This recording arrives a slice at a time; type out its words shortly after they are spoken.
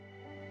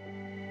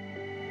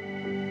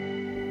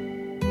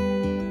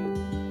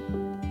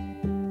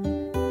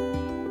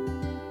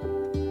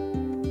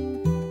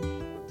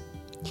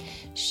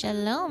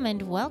Shalom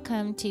and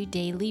welcome to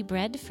Daily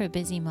Bread for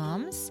Busy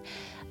Moms,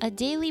 a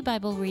daily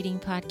Bible reading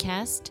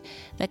podcast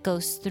that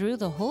goes through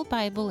the whole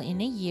Bible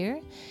in a year.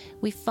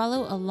 We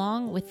follow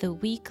along with the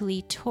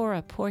weekly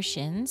Torah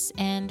portions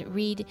and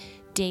read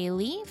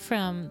daily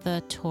from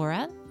the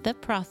Torah, the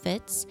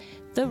prophets,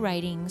 the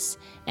writings,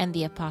 and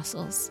the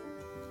apostles.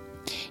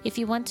 If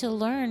you want to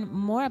learn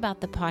more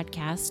about the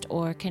podcast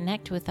or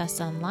connect with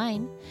us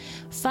online,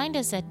 find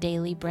us at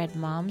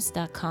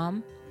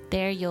dailybreadmoms.com.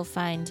 There you'll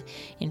find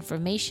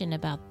information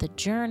about the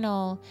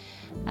journal,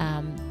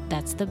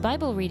 that's the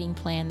Bible reading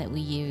plan that we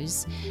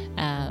use,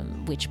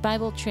 which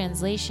Bible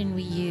translation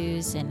we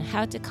use, and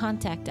how to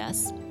contact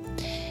us.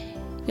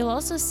 You'll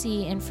also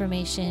see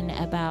information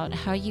about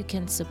how you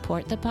can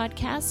support the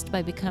podcast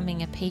by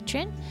becoming a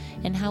patron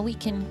and how we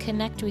can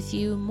connect with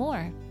you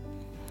more.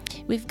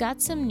 We've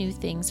got some new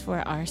things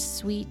for our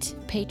sweet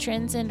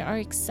patrons and are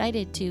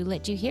excited to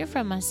let you hear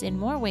from us in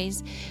more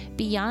ways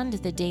beyond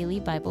the daily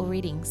Bible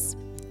readings.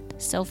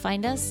 So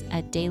find us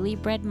at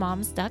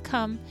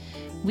dailybreadmoms.com.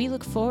 We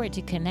look forward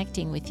to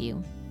connecting with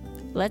you.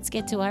 Let's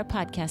get to our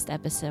podcast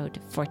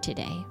episode for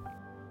today.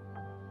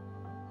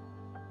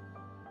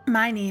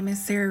 My name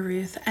is Sarah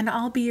Ruth, and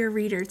I'll be your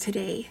reader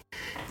today.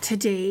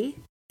 Today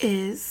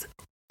is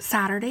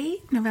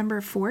Saturday,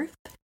 November 4th.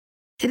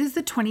 It is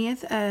the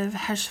 20th of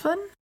Cheshvan,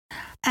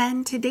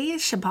 and today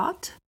is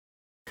Shabbat.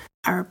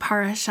 Our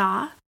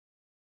parashah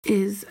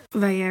is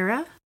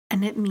Vayera,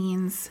 and it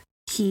means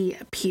he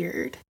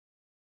appeared.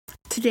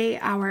 Today,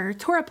 our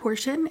Torah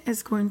portion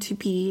is going to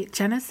be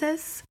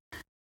Genesis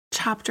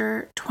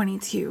chapter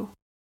 22.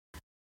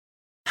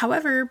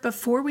 However,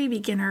 before we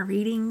begin our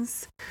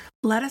readings,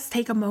 let us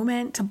take a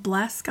moment to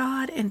bless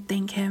God and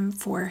thank Him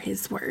for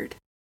His word.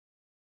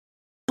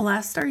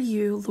 Blessed are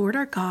you, Lord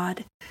our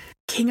God,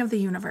 King of the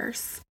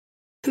universe,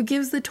 who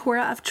gives the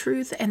Torah of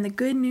truth and the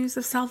good news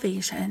of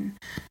salvation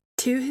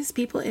to His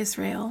people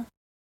Israel,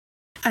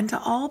 and to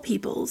all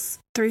peoples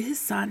through His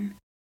Son,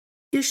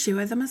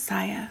 Yeshua the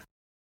Messiah,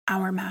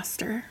 our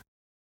Master.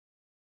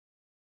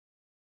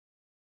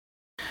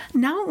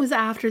 Now it was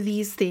after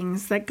these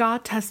things that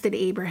God tested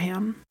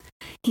Abraham.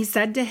 He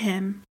said to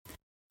him,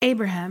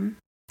 Abraham.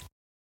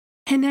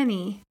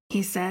 Hineni,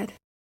 he said.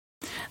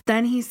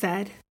 Then he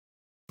said,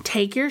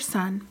 take your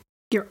son,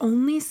 your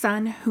only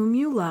son whom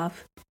you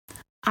love,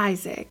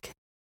 Isaac,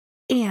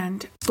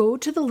 and go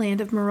to the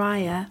land of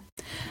Moriah,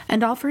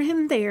 and offer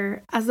him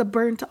there as a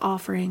burnt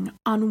offering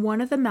on one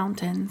of the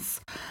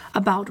mountains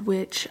about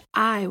which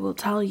I will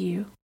tell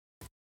you.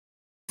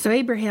 So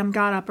Abraham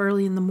got up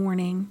early in the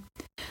morning,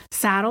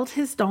 saddled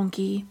his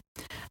donkey,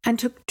 and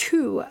took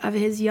 2 of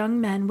his young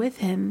men with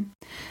him,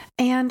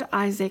 and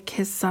Isaac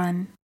his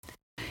son.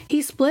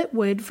 He split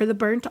wood for the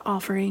burnt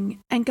offering,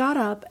 and got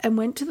up and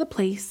went to the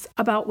place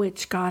about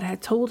which God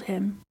had told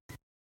him.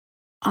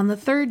 On the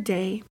 3rd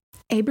day,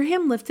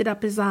 Abraham lifted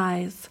up his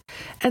eyes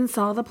and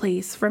saw the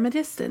place from a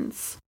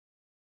distance.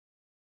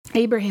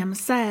 Abraham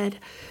said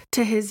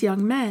to his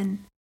young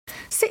men,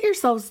 sit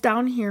yourselves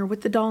down here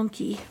with the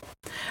donkey.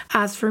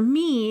 As for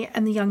me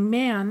and the young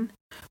man,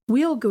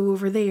 we'll go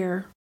over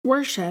there,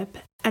 worship,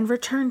 and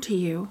return to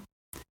you.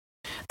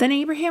 Then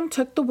Abraham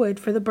took the wood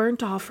for the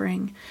burnt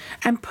offering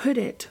and put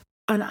it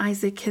on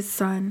Isaac his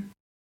son.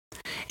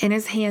 In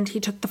his hand he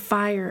took the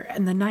fire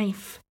and the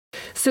knife.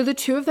 So the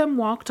 2 of them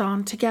walked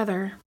on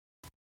together.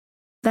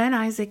 Then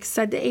Isaac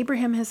said to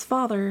Abraham his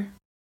father,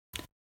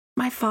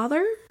 my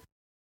father?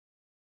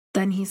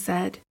 Then he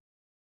said,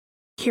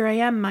 here I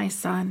am, my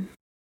son.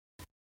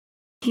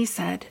 He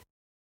said,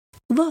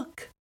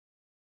 look,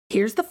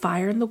 here's the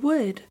fire and the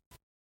wood,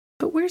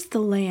 but where's the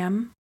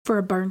lamb for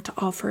a burnt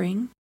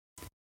offering?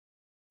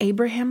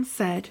 Abraham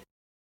said,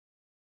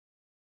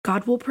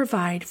 God will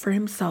provide for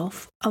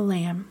himself a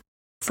lamb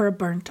for a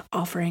burnt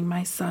offering,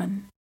 my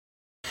son.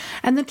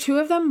 And the 2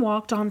 of them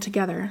walked on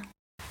together.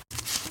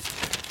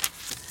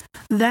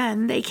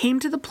 Then they came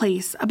to the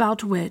place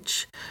about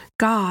which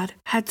God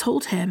had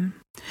told him.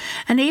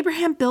 And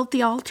Abraham built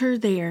the altar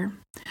there,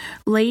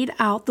 laid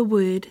out the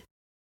wood,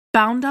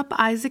 bound up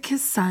Isaac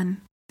his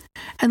son,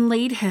 and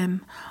laid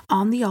him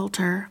on the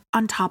altar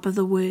on top of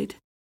the wood.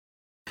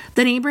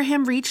 Then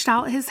Abraham reached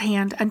out his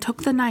hand and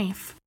took the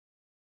knife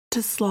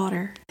to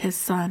slaughter his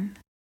son.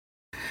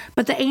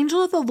 But the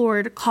angel of the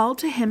Lord called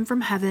to him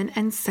from heaven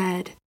and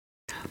said,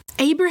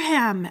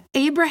 Abraham,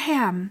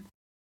 Abraham.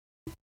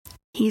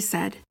 He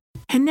said,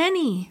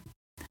 Hineni.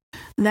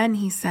 Then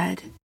he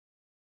said,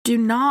 do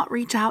not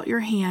reach out your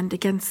hand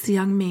against the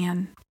young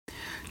man.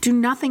 Do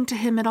nothing to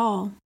him at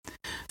all.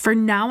 For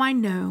now I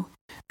know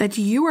that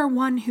you are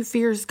one who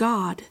fears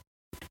God.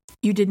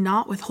 You did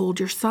not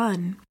withhold your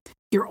son,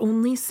 your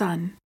only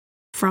son,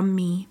 from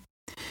me.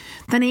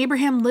 Then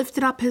Abraham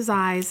lifted up his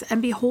eyes,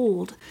 and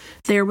behold,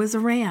 there was a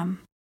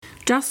ram,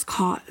 just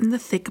caught in the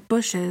thick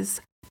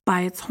bushes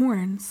by its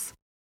horns.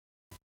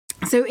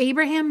 So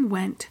Abraham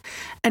went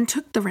and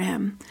took the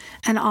ram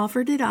and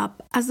offered it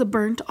up as a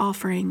burnt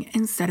offering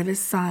instead of his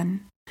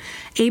son.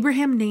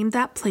 Abraham named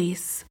that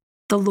place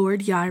the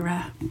Lord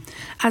Yireh,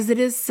 as it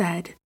is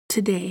said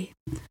today,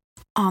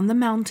 on the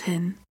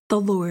mountain the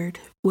Lord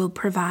will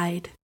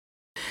provide.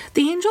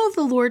 The angel of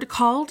the Lord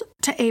called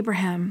to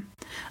Abraham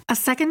a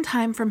second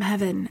time from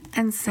heaven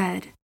and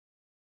said,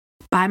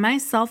 By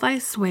myself I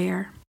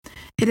swear,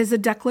 it is a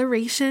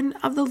declaration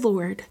of the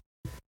Lord.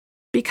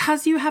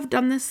 Because you have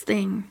done this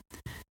thing,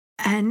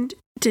 and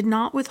did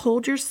not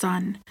withhold your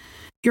son,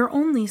 your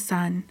only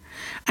son,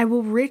 I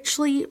will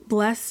richly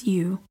bless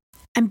you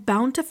and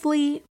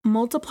bountifully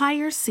multiply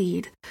your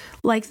seed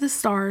like the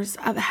stars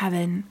of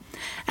heaven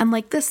and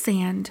like the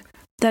sand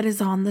that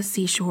is on the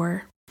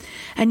seashore.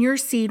 And your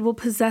seed will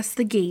possess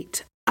the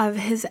gate of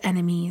his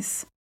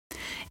enemies.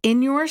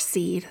 In your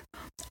seed,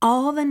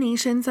 all the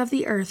nations of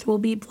the earth will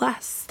be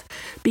blessed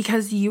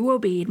because you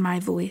obeyed my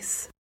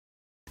voice.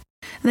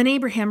 Then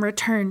Abraham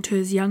returned to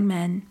his young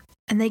men,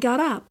 and they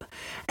got up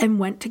and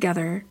went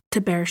together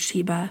to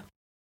Beersheba.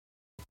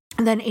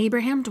 Then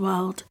Abraham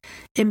dwelled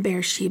in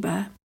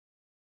Beersheba.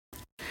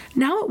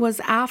 Now it was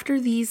after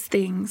these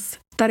things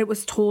that it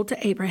was told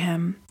to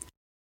Abraham,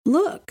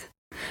 Look,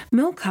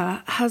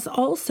 Milcah has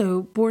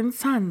also borne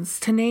sons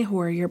to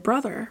Nahor your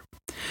brother,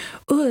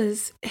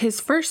 Uz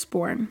his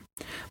firstborn,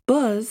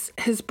 Buz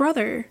his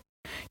brother,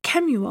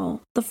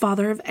 Kemuel the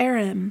father of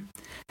Aram,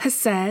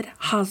 Hesed,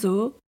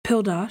 Hazul,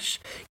 Pildash,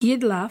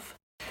 Yidlaph,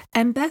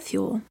 and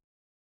Bethuel.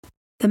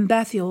 Then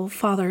Bethuel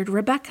fathered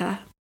Rebekah.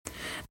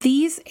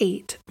 These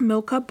 8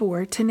 Milcah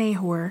bore to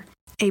Nahor,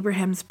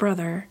 Abraham's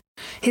brother.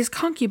 His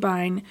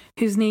concubine,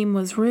 whose name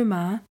was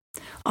Reumah,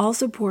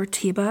 also bore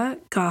Tebah,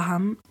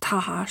 Gaham,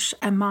 Tahash,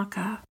 and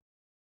Maacah.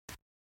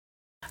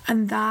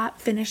 And that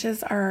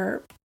finishes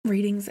our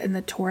readings in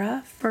the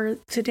Torah for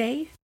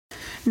today.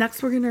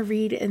 Next, we're going to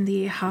read in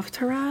the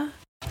Haftarah,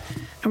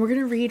 and we're going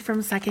to read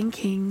from 2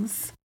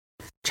 Kings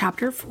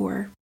chapter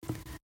 4,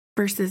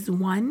 verses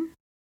 1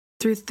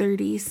 through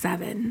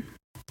 37.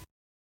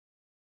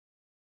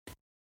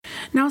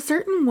 Now a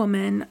certain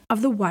woman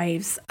of the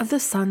wives of the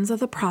sons of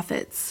the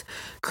prophets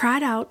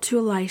cried out to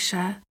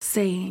Elisha,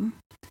 saying,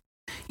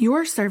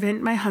 Your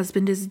servant, my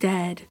husband, is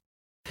dead.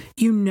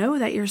 You know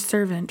that your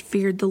servant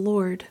feared the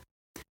Lord.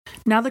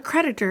 Now the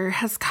creditor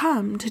has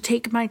come to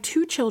take my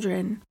 2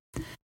 children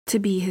to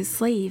be his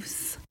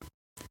slaves.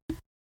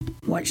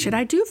 What should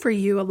I do for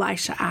you?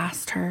 Elisha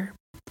asked her.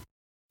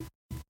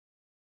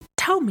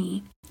 Tell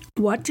me,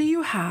 what do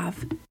you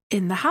have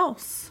in the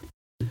house?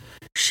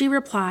 She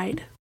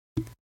replied,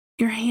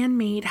 Your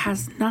handmaid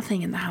has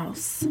nothing in the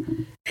house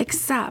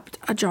except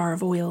a jar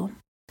of oil.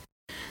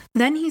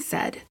 Then he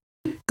said,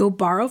 Go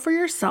borrow for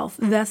yourself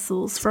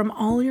vessels from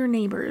all your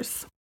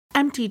neighbors,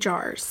 empty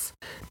jars,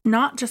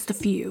 not just a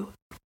few.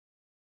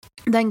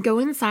 Then go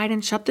inside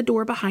and shut the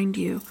door behind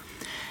you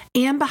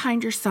and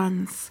behind your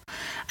sons,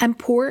 and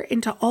pour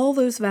into all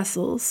those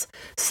vessels,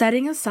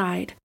 setting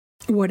aside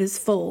what is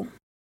full.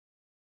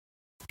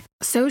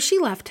 So she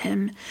left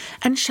him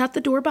and shut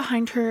the door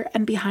behind her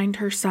and behind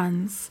her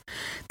sons.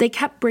 They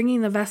kept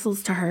bringing the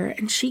vessels to her,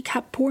 and she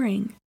kept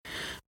pouring.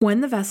 When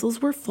the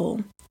vessels were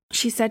full,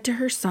 she said to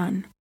her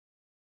son,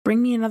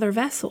 Bring me another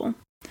vessel.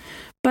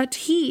 But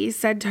he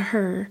said to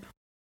her,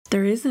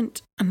 There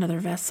isn't another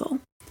vessel.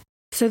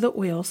 So the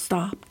oil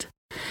stopped.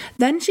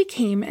 Then she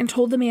came and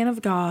told the man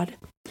of God.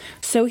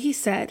 So he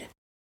said,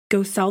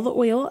 Go sell the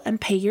oil and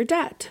pay your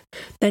debt.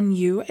 Then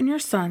you and your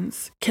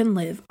sons can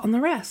live on the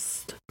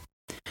rest.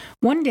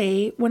 One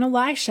day, when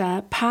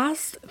Elisha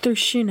passed through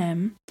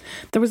Shunem,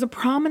 there was a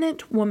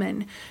prominent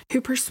woman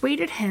who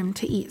persuaded him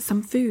to eat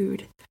some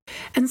food.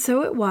 And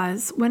so it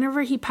was,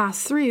 whenever he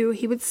passed through,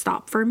 he would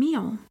stop for a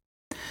meal.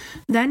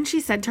 Then she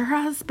said to her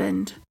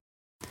husband,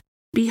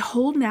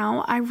 Behold,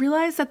 now I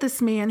realize that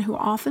this man who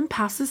often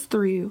passes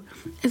through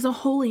is a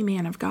holy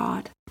man of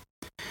God.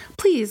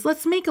 Please,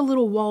 let's make a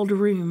little walled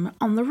room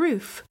on the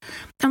roof,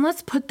 and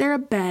let's put there a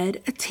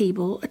bed, a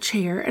table, a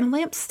chair, and a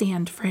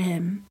lampstand for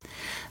him.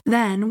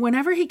 Then,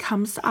 whenever he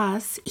comes to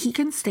us, he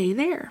can stay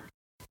there.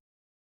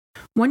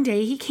 One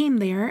day he came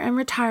there and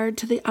retired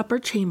to the upper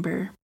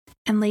chamber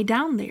and lay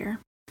down there.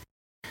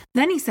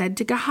 Then he said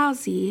to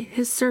Gehazi,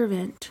 his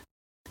servant,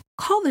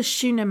 Call the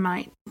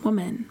Shunammite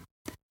woman.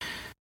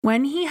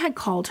 When he had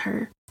called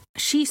her,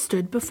 she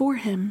stood before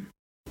him.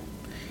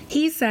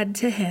 He said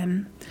to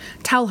him,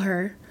 Tell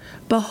her,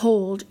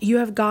 Behold, you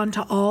have gone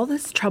to all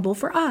this trouble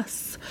for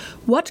us.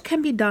 What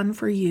can be done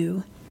for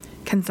you?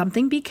 Can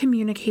something be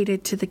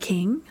communicated to the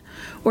king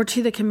or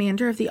to the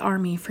commander of the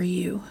army for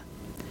you?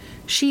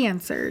 She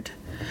answered,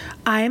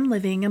 I am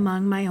living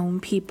among my own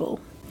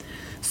people.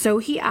 So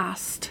he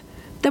asked,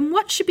 Then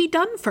what should be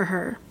done for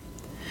her?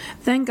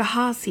 Then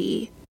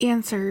Gehazi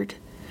answered,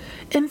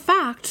 In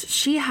fact,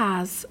 she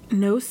has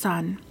no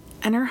son,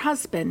 and her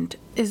husband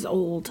is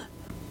old.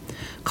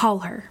 Call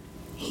her,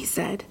 he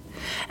said.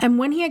 And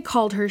when he had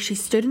called her, she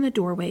stood in the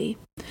doorway.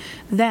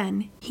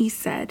 Then he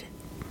said,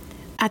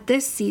 At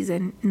this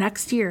season,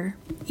 next year,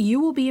 you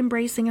will be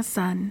embracing a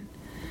son.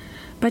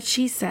 But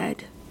she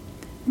said,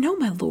 No,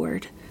 my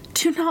lord,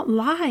 do not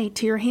lie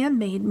to your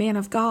handmaid, man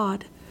of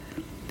God.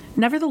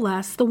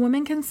 Nevertheless, the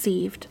woman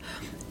conceived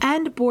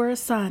and bore a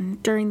son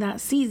during that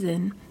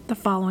season the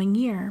following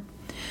year,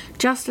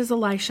 just as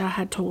Elisha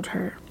had told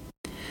her.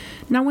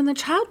 Now when the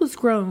child was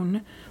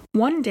grown,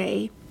 one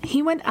day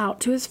he went out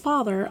to his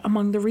father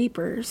among the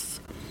reapers.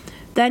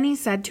 Then he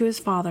said to his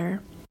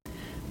father,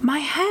 "My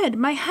head,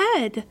 my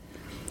head!"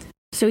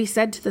 So he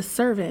said to the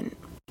servant,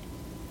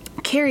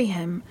 "Carry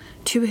him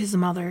to his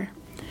mother."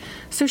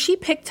 So she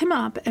picked him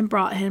up and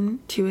brought him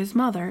to his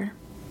mother.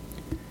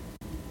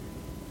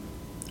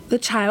 The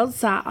child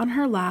sat on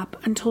her lap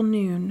until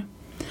noon,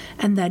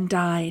 and then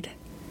died.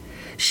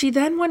 She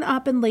then went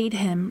up and laid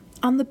him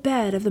on the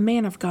bed of the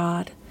man of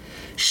God,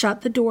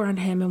 shut the door on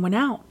him, and went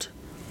out.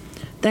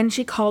 Then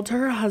she called to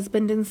her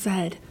husband and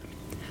said,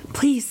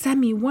 "Please send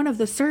me one of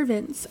the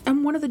servants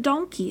and one of the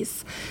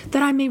donkeys,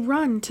 that I may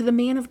run to the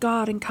man of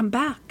God and come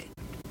back."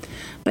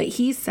 But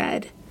he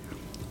said,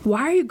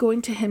 "Why are you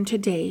going to him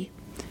today?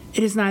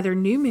 It is neither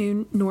new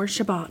moon nor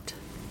Shabbat."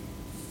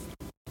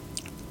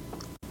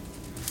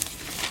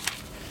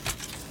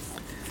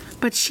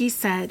 But she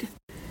said,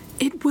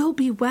 "It will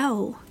be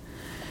well."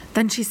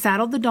 Then she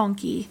saddled the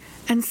donkey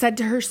and said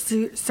to her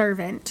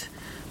servant,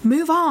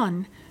 "Move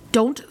on,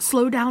 don't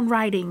slow down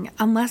riding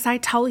unless I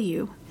tell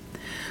you."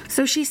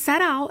 So she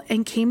set out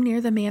and came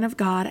near the man of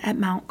God at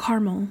Mount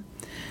Carmel.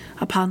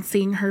 Upon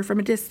seeing her from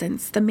a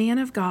distance, the man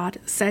of God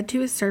said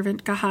to his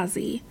servant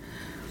Gehazi,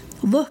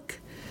 "Look,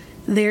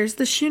 there's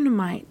the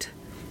Shunammite.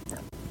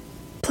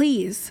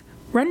 Please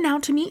run now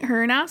to meet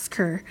her and ask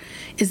her,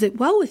 'Is it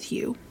well with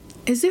you?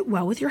 Is it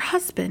well with your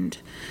husband?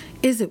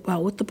 Is it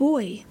well with the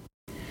boy?'"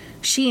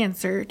 She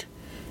answered,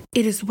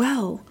 "It is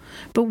well."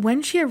 But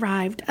when she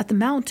arrived at the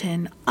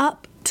mountain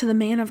up to the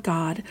man of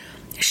God,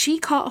 she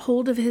caught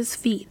hold of his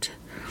feet.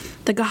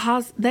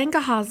 Then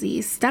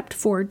Gehazi stepped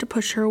forward to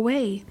push her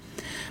away.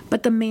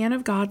 But the man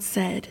of God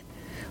said,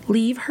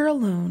 "Leave her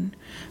alone,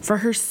 for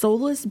her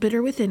soul is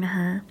bitter within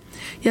her.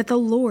 Yet the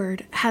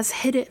Lord has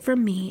hid it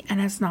from me and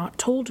has not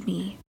told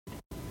me."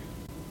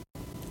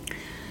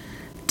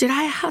 "Did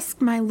I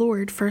ask my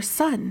Lord for a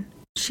son?"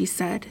 she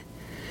said.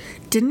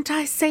 "Didn't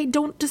I say,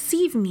 'Don't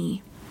deceive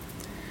me'?"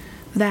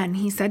 Then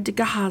he said to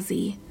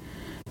Gehazi,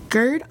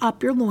 "Gird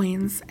up your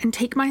loins and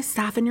take my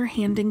staff in your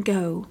hand and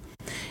go.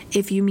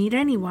 If you meet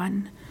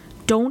anyone,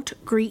 don't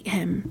greet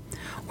him,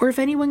 or if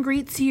anyone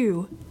greets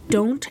you,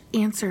 don't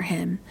answer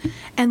him,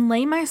 and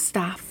lay my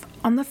staff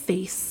on the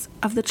face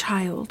of the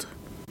child."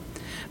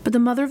 But the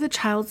mother of the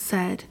child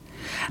said,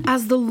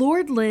 "As the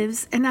Lord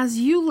lives and as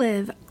you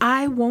live,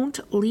 I won't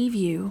leave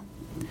you."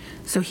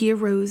 So he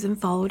arose and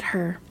followed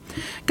her.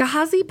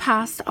 Gehazi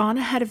passed on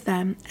ahead of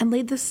them and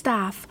laid the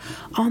staff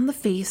on the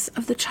face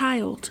of the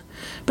child,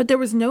 but there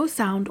was no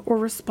sound or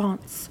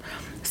response.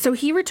 So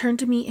he returned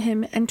to meet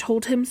him and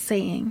told him,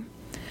 saying,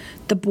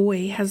 "The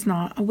boy has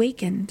not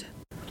awakened."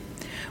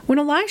 When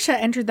Elisha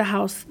entered the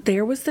house,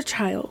 there was the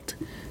child,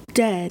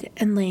 dead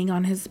and laying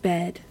on his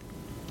bed.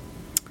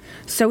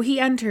 So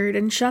he entered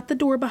and shut the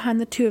door behind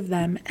the two of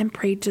them and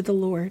prayed to the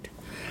Lord.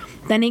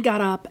 Then he got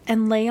up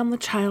and lay on the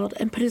child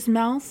and put his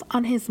mouth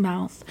on his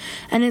mouth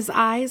and his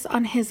eyes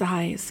on his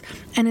eyes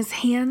and his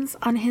hands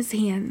on his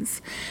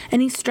hands.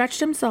 And he stretched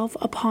himself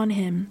upon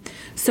him,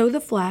 so the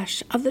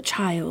flesh of the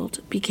child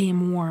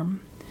became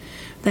warm.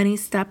 Then he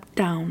stepped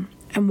down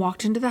and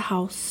walked into the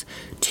house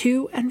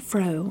to and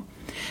fro.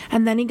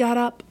 And then he got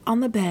up on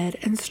the bed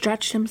and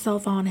stretched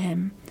himself on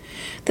him.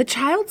 The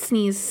child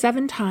sneezed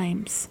 7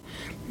 times.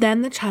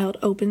 Then the child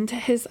opened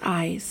his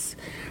eyes.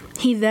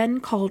 He then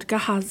called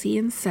Gehazi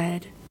and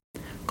said,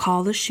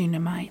 "Call the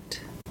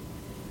Shunammite."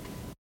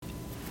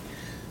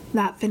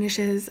 That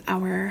finishes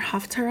our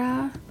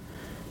Haftarah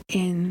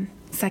in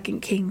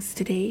 2 Kings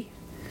today.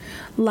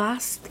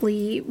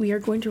 Lastly, we are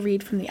going to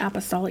read from the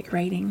Apostolic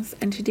Writings,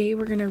 and today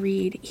we're going to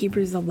read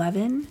Hebrews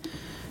 11,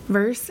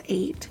 verse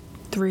 8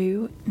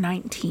 through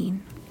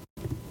 19.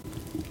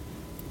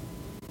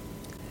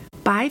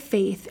 By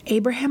faith,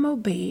 Abraham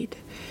obeyed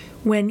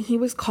when he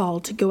was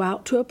called to go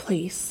out to a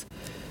place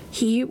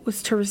he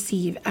was to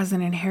receive as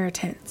an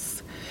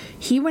inheritance.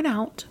 He went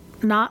out,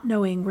 not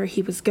knowing where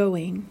he was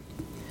going.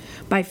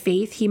 By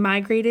faith, he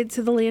migrated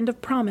to the land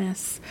of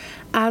promise,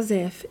 as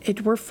if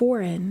it were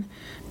foreign,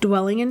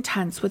 dwelling in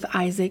tents with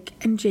Isaac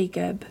and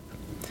Jacob,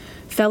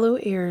 fellow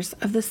heirs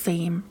of the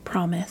same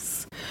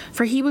promise.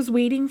 For he was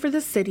waiting for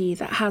the city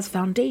that has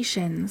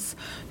foundations,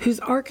 whose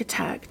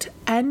architect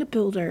and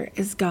builder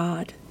is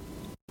God.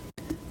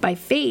 By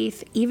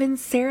faith, even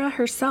Sarah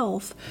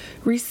herself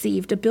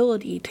received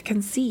ability to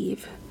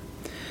conceive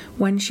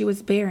when she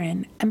was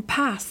barren and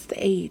past the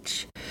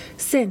age,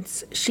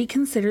 since she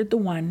considered the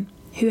one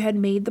who had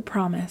made the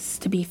promise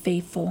to be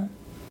faithful.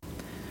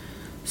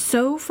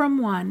 So from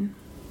one,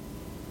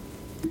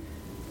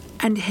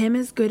 and him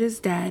as good as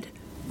dead,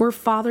 were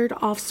fathered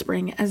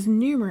offspring as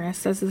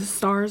numerous as the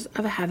stars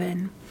of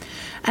heaven,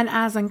 and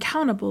as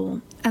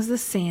uncountable as the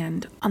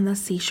sand on the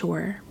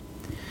seashore.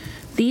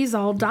 These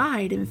all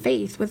died in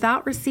faith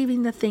without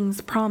receiving the things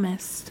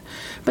promised,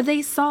 but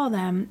they saw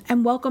them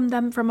and welcomed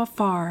them from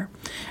afar,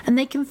 and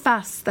they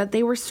confessed that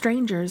they were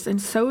strangers and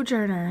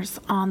sojourners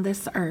on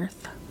this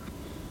earth.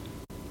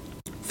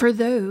 For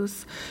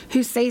those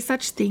who say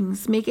such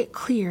things make it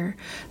clear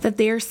that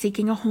they are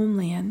seeking a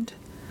homeland.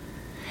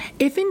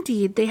 If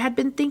indeed they had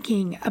been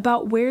thinking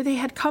about where they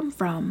had come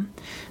from,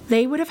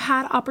 they would have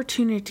had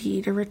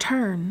opportunity to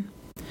return.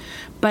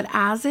 But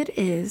as it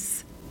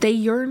is, they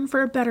yearn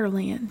for a better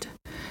land,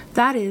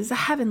 that is, a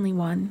heavenly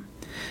one.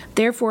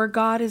 Therefore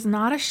God is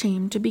not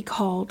ashamed to be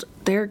called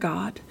their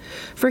God,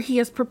 for he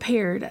has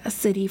prepared a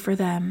city for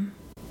them.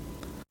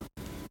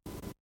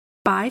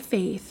 By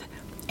faith,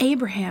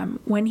 Abraham,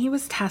 when he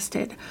was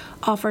tested,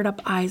 offered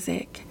up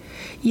Isaac.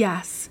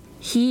 Yes,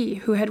 he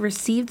who had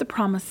received the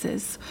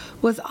promises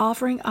was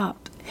offering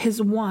up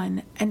his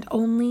one and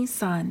only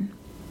son,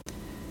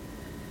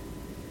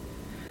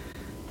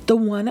 the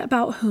one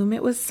about whom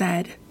it was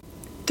said,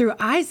 "Through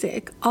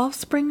Isaac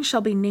offspring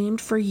shall be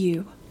named for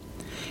you."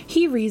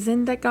 He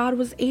reasoned that God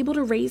was able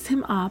to raise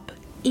him up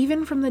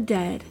even from the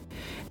dead,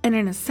 and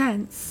in a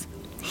sense,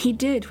 he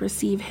did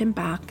receive him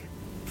back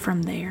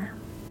from there.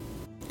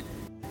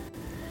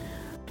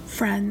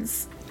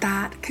 Friends,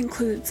 that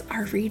concludes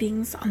our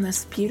readings on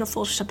this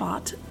beautiful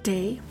Shabbat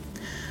day.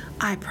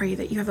 I pray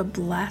that you have a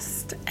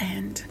blessed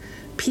and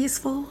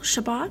peaceful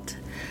Shabbat.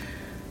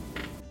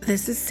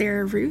 This is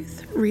Sarah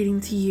Ruth reading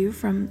to you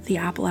from the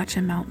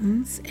Appalachian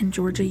Mountains in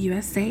Georgia,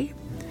 USA.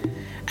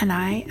 And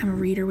I am a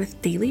reader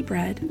with Daily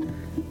Bread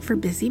for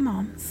Busy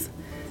Moms.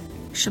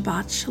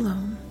 Shabbat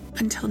Shalom.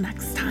 Until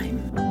next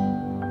time.